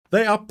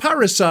They are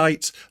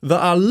parasites that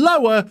are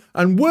lower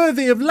and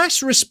worthy of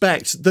less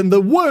respect than the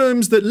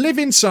worms that live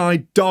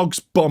inside dogs'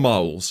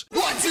 bumholes.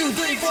 1, 2,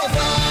 3, 4,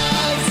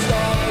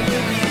 5-star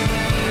reviews.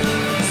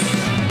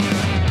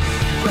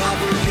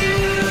 Rob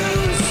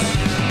reviews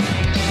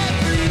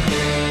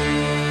everything.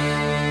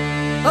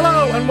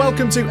 Hello and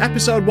welcome to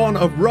episode 1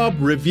 of Rob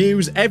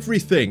Reviews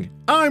Everything.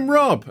 I'm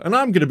Rob and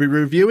I'm going to be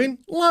reviewing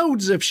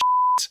loads of shit.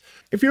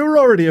 If you're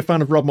already a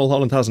fan of Rob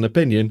Mulholland Has an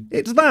Opinion,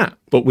 it's that,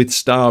 but with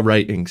star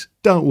ratings.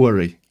 Don't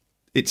worry,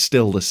 it's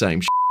still the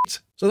same shit.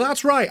 So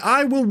that's right,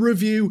 I will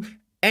review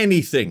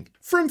anything.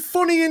 From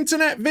funny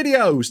internet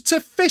videos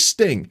to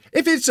fisting.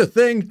 If it's a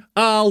thing,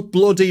 I'll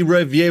bloody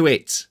review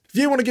it. If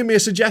you want to give me a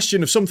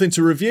suggestion of something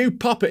to review,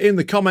 pop it in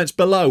the comments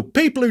below.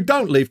 People who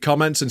don't leave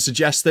comments and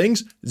suggest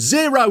things,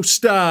 0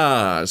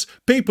 stars.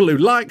 People who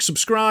like,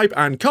 subscribe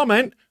and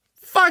comment,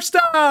 5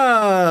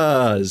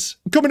 stars!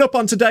 Coming up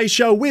on today's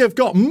show, we have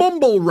got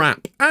Mumble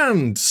Rap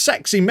and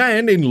sexy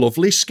men in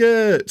lovely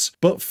skirts.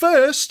 But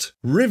first,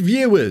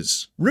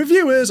 reviewers.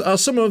 Reviewers are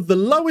some of the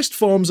lowest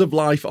forms of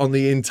life on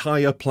the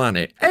entire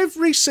planet.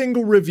 Every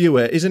single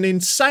reviewer is an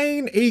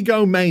insane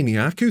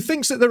egomaniac who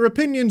thinks that their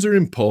opinions are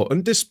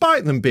important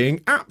despite them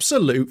being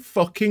absolute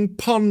fucking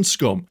pond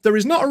scum. There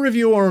is not a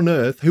reviewer on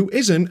earth who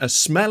isn't a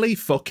smelly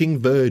fucking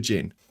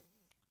virgin.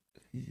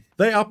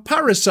 They are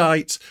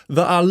parasites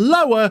that are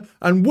lower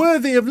and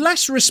worthy of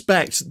less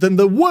respect than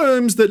the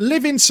worms that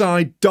live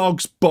inside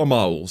dogs'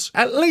 bumholes.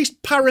 At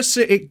least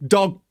parasitic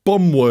dog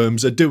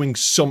bumworms are doing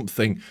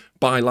something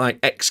by like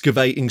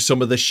excavating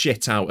some of the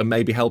shit out and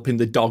maybe helping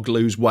the dog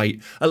lose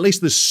weight. At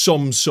least there's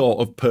some sort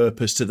of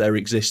purpose to their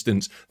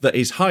existence that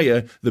is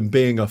higher than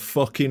being a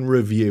fucking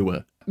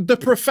reviewer. The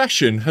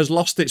profession has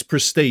lost its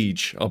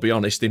prestige, I'll be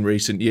honest, in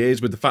recent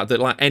years, with the fact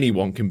that like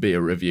anyone can be a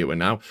reviewer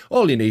now.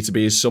 All you need to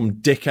be is some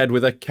dickhead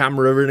with a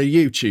camera and a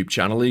YouTube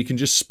channel, and you can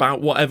just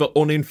spout whatever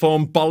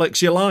uninformed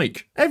bollocks you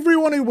like.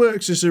 Everyone who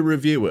works as a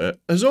reviewer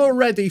has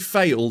already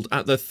failed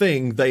at the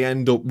thing they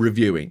end up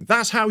reviewing.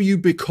 That's how you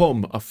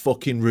become a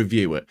fucking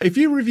reviewer. If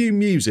you review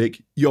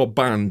music, your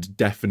band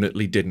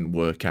definitely didn't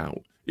work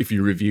out. If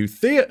you review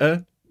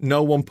theatre,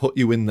 no one put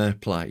you in their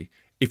play.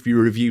 If you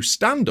review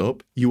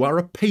stand-up, you are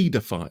a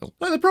paedophile.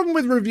 Like, the problem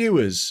with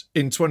reviewers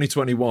in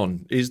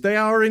 2021 is they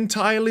are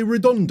entirely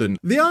redundant.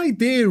 The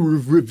idea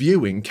of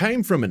reviewing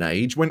came from an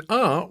age when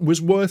art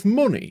was worth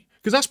money.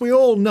 Because as we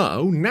all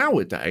know,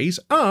 nowadays,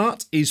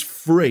 art is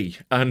free.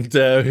 And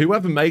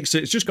whoever makes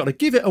it's just got to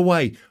give it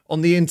away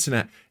on the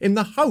internet in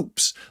the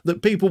hopes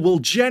that people will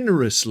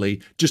generously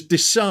just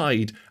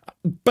decide,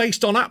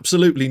 based on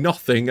absolutely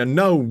nothing and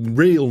no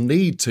real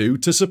need to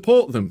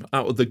support them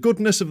out of the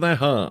goodness of their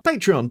heart.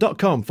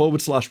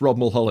 Patreon.com/Rob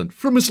Mulholland,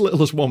 from as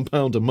little as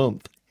 £1 a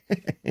month.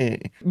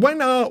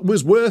 When art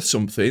was worth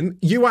something,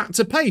 you had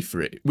to pay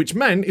for it, which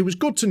meant it was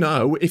good to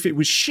know if it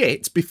was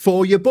shit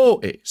before you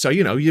bought it. So,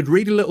 you know, you'd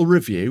read a little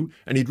review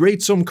and you'd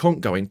read some cunt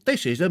going,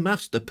 "This is a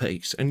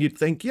masterpiece," and you'd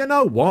think, you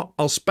know what,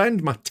 I'll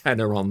spend my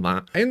tenner on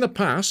that. In the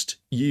past,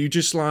 you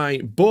just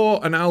like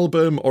bought an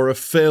album or a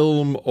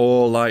film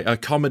or like a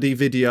comedy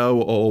video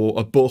or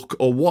a book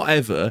or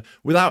whatever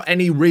without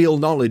any real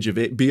knowledge of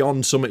it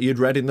beyond something you'd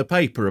read in the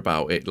paper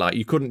about it. Like,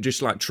 you couldn't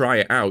just like try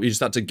it out, you just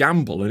had to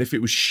gamble, and if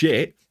it was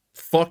shit,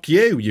 fuck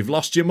you, you've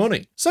lost your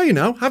money. So, you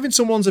know, having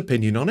someone's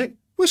opinion on it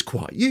was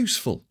quite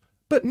useful.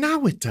 But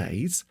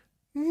nowadays,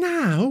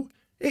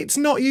 it's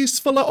not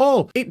useful at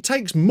all. It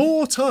takes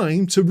more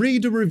time to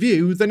read a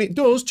review than it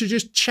does to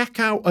just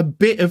check out a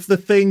bit of the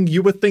thing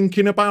you were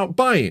thinking about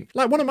buying.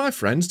 Like, one of my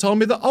friends told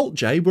me that Alt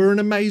J were an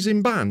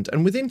amazing band,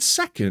 and within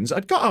seconds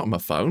I'd got out my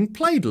phone,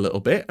 played a little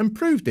bit, and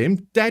proved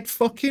him dead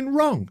fucking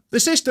wrong. The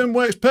system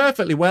works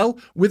perfectly well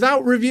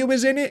without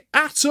reviewers in it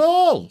at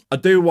all. I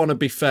do want to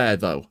be fair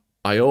though.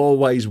 I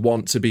always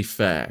want to be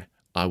fair.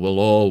 I will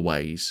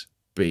always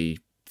be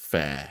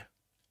fair.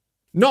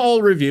 Not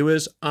all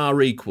reviewers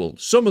are equal.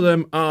 Some of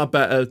them are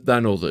better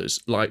than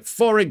others. Like,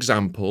 for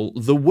example,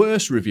 the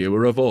worst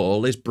reviewer of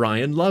all is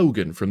Brian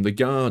Logan from The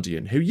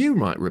Guardian, who you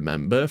might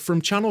remember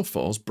from Channel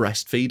 4's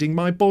Breastfeeding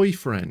My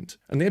Boyfriend.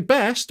 And the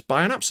best,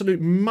 by an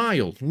absolute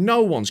mile,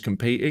 no one's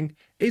competing,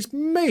 is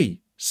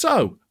me.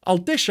 So, I'll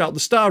dish out the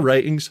star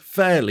ratings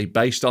fairly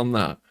based on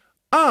that.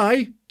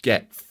 I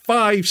get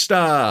 5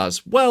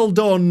 stars. Well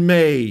done,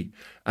 me.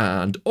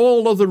 And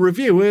all other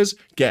reviewers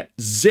get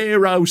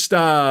 0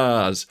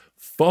 stars.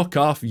 Fuck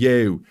off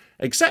you.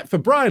 Except for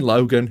Brian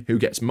Logan, who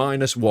gets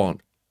 -1.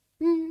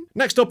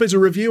 Next up is a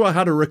review I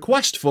had a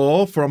request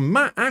for from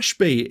Matt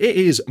Ashby. It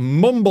is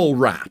Mumble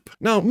Rap.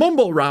 Now,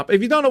 Mumble Rap,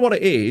 if you don't know what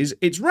it is,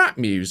 it's rap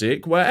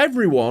music where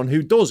everyone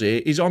who does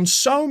it is on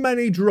so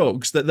many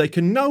drugs that they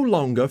can no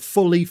longer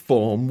fully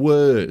form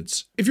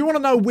words. If you want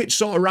to know which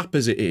sort of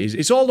rappers it is,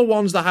 it's all the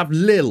ones that have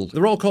Lil.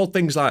 They're all called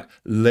things like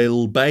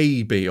Lil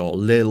Baby or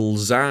Lil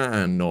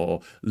Xan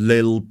or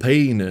Lil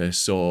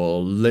Penis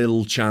or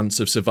Lil Chance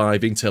of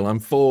Surviving Till I'm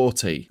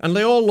 40. And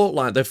they all look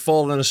like they've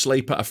fallen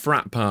asleep at a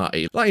frat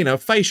party. Like, you know,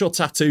 facial facial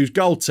tattoos,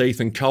 gold teeth,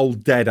 and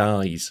cold dead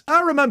eyes.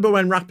 I remember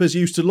when rappers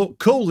used to look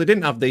cool. They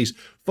didn't have these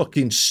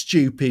fucking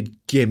stupid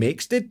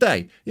gimmicks, did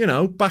they? You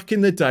know, back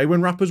in the day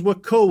when rappers were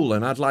cool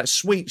and had like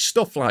sweet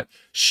stuff like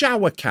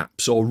shower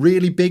caps or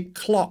really big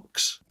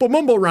clocks. But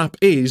mumble rap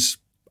is,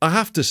 I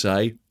have to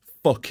say,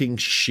 fucking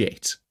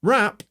shit.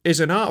 Rap is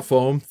an art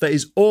form that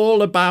is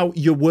all about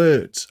your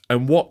words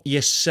and what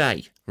you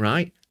say,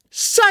 right?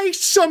 Say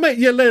something,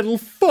 you little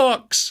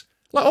fucks!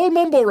 Like, all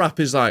mumble rap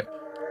is like,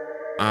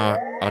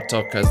 I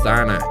took a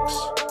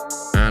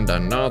Xanax and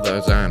another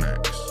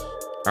Xanax.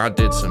 I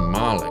did some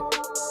Molly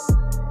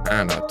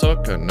and I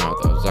took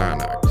another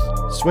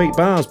Xanax. Sweet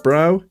bars,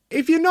 bro.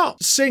 If you're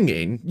not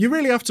singing, you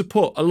really have to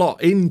put a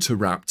lot into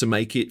rap to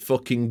make it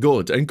fucking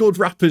good. And good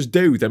rappers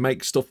do. They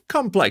make stuff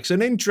complex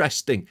and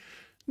interesting.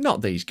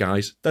 Not these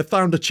guys. They've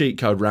found a cheat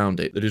code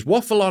round it. They just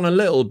waffle on a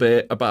little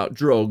bit about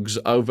drugs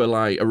over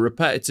like a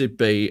repetitive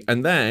beat,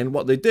 and then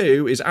what they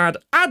do is add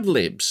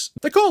ad-libs.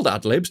 They're called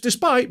ad-libs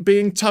despite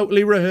being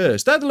totally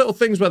rehearsed. They're the little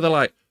things where they're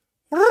like...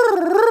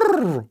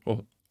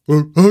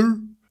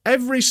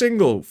 Every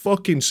single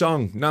fucking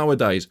song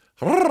nowadays.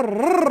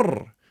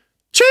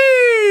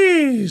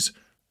 Cheese!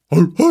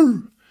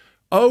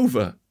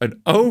 Over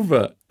and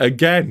over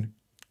again.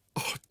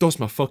 Oh, it does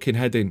my fucking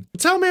head in.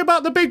 Tell me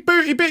about the big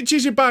booty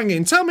bitches you're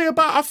banging. Tell me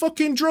about a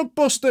fucking drug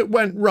bust that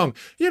went wrong.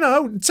 You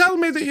know, tell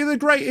me that you're the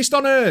greatest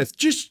on earth.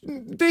 Just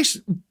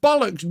this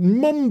bollocks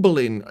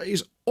mumbling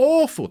is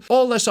awful.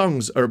 All their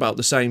songs are about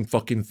the same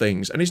fucking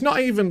things. And it's not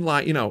even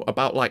like, you know,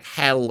 about like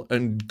hell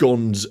and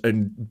guns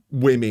and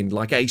women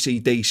like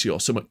AC/DC or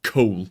something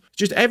cool.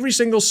 Just every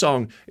single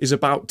song is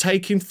about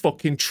taking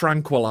fucking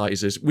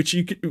tranquilizers, which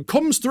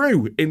comes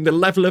through in the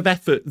level of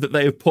effort that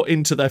they have put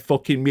into their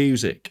fucking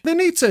music. They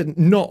need to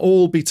not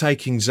all be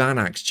taking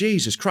Xanax.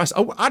 Jesus Christ.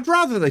 I'd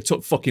rather they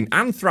took fucking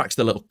anthrax,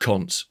 the little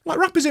cunts. Like,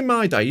 rappers in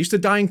my day used to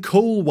die in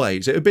cool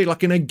ways. It would be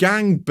like in a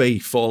gang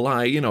beef or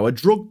like, you know, a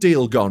drug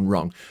deal gone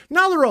wrong.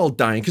 Now they're all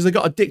dying because they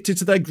got addicted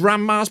to their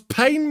grandma's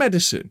pain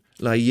medicine.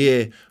 Like,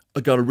 yeah,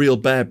 I got a real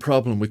bad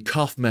problem with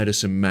cough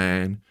medicine,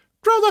 man.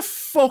 Grow the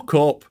fuck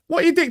up.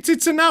 What are you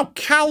addicted to now?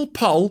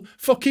 Calpol?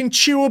 Fucking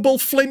chewable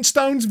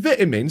Flintstones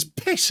vitamins?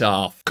 Piss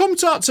off. Come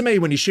talk to me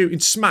when you're shooting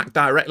smack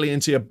directly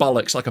into your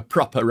bollocks like a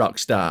proper rock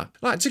star.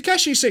 Like,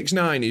 Tekashi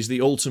 6ix9ine is the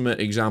ultimate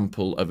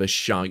example of a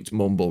shite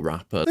mumble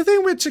rapper. The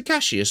thing with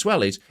Tekashi as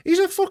well is, he's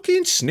a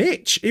fucking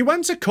snitch. He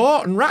went to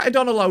court and ratted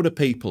on a load of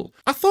people.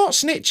 I thought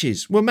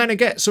snitches were meant to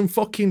get some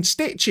fucking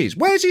stitches.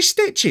 Where's his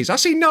stitches? I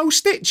see no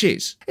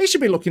stitches. He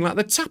should be looking like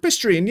the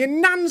tapestry in your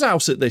nan's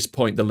house at this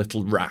point, the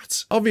little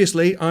rat.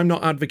 Obviously, I'm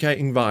not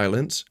advocating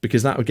violence,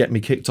 because that would get me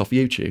kicked off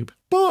YouTube.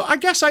 But I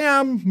guess I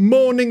am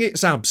mourning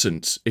its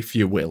absence, if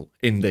you will,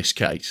 in this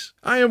case.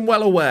 I am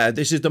well aware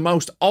this is the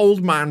most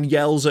old man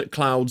yells at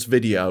clouds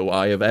video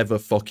I have ever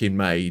fucking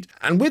made.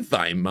 And with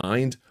that in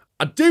mind,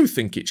 I do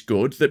think it's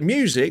good that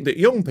music that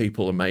young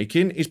people are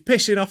making is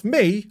pissing off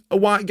me, a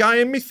white guy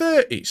in my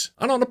 30s.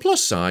 And on the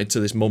plus side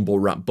to this mumble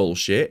rap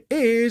bullshit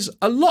is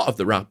a lot of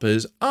the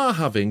rappers are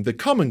having the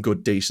common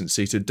good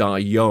decency to die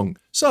young.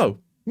 So,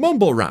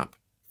 mumble rap.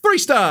 3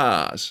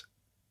 stars!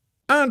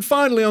 And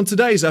finally on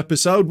today's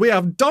episode, we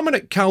have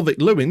Dominic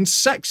Calvert-Lewin's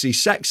sexy,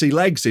 sexy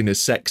legs in a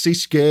sexy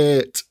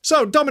skirt.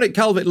 So, Dominic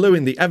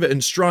Calvert-Lewin, the Everton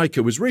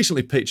striker, was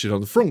recently pictured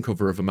on the front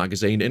cover of a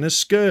magazine in a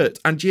skirt,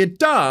 and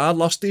Yadar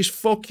lost his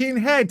fucking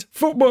head.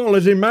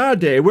 Footballers in my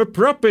day were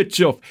proper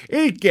tough.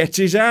 He'd get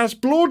his ass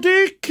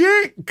bloody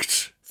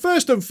kicked.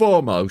 First and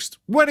foremost,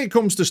 when it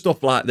comes to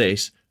stuff like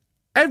this,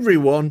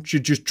 everyone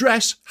should just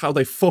dress how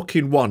they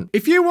fucking want.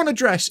 If you want to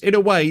dress in a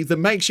way that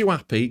makes you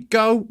happy,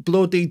 go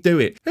bloody do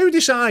it. Who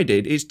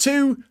decided it's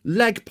 2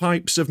 leg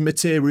pipes of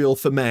material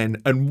for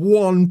men and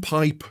 1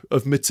 pipe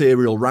of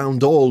material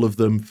round all of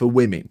them for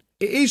women?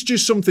 It is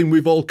just something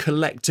we've all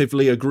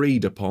collectively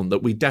agreed upon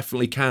that we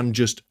definitely can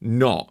just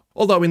not.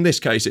 Although in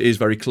this case it is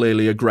very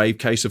clearly a grave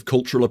case of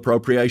cultural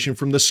appropriation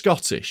from the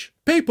Scottish.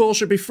 People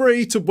should be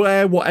free to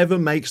wear whatever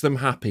makes them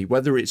happy,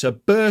 whether it's a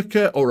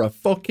burqa or a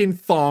fucking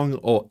thong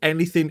or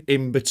anything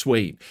in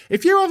between.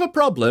 If you have a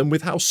problem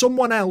with how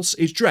someone else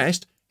is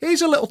dressed,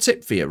 here's a little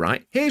tip for you,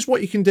 right? Here's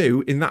what you can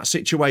do in that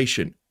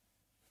situation.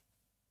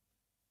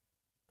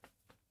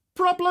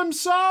 Problem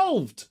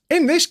solved!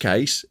 In this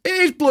case, it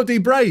is bloody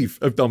brave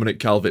of Dominic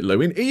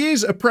Calvert-Lewin. He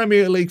is a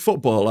Premier League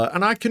footballer,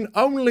 and I can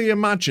only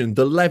imagine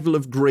the level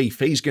of grief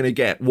he's going to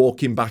get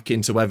walking back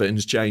into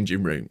Everton's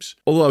changing rooms.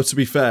 Although, to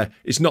be fair,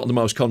 it's not the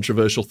most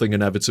controversial thing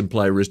an Everton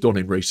player has done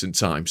in recent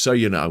times, so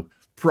you know,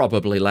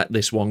 probably let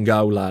this one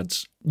go,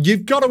 lads.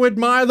 You've got to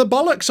admire the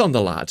bollocks on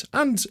the lad,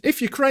 and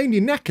if you crane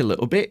your neck a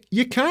little bit,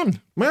 you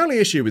can. My only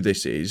issue with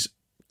this is,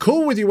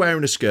 cool with you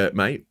wearing a skirt,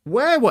 mate.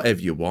 Wear whatever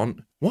you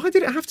want. Why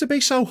did it have to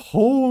be so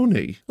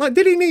horny? Like,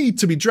 did he need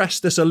to be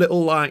dressed as a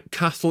little, like,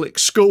 Catholic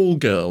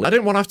schoolgirl? I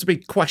didn't want to have to be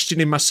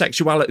questioning my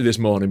sexuality this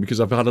morning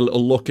because I've had a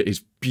little look at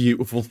his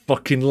beautiful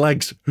fucking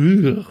legs.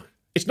 Ugh.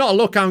 It's not a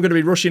look I'm going to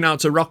be rushing out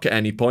to rock at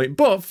any point,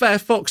 but fair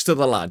fucks to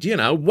the lad, you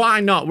know,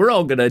 why not? We're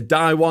all going to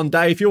die one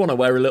day. If you want to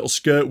wear a little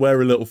skirt,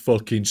 wear a little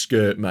fucking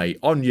skirt, mate.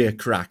 On your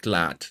crack,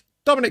 lad.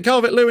 Dominic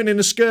Calvert-Lewin in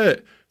a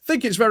skirt.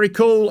 Think it's very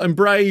cool and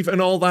brave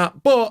and all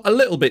that, but a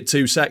little bit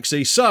too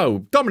sexy.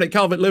 So, Dominic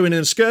Calvert-Lewin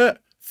in a skirt,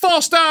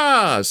 4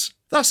 stars!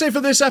 That's it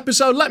for this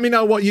episode. Let me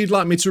know what you'd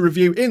like me to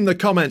review in the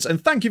comments. And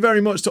thank you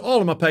very much to all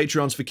of my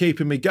Patreons for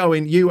keeping me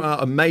going. You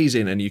are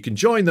amazing. And you can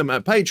join them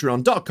at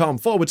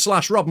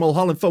patreon.com/Rob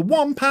Mulholland for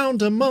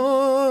 £1 a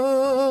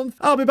month.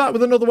 I'll be back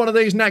with another one of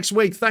these next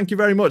week. Thank you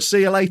very much. See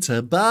you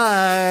later.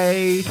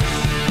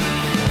 Bye.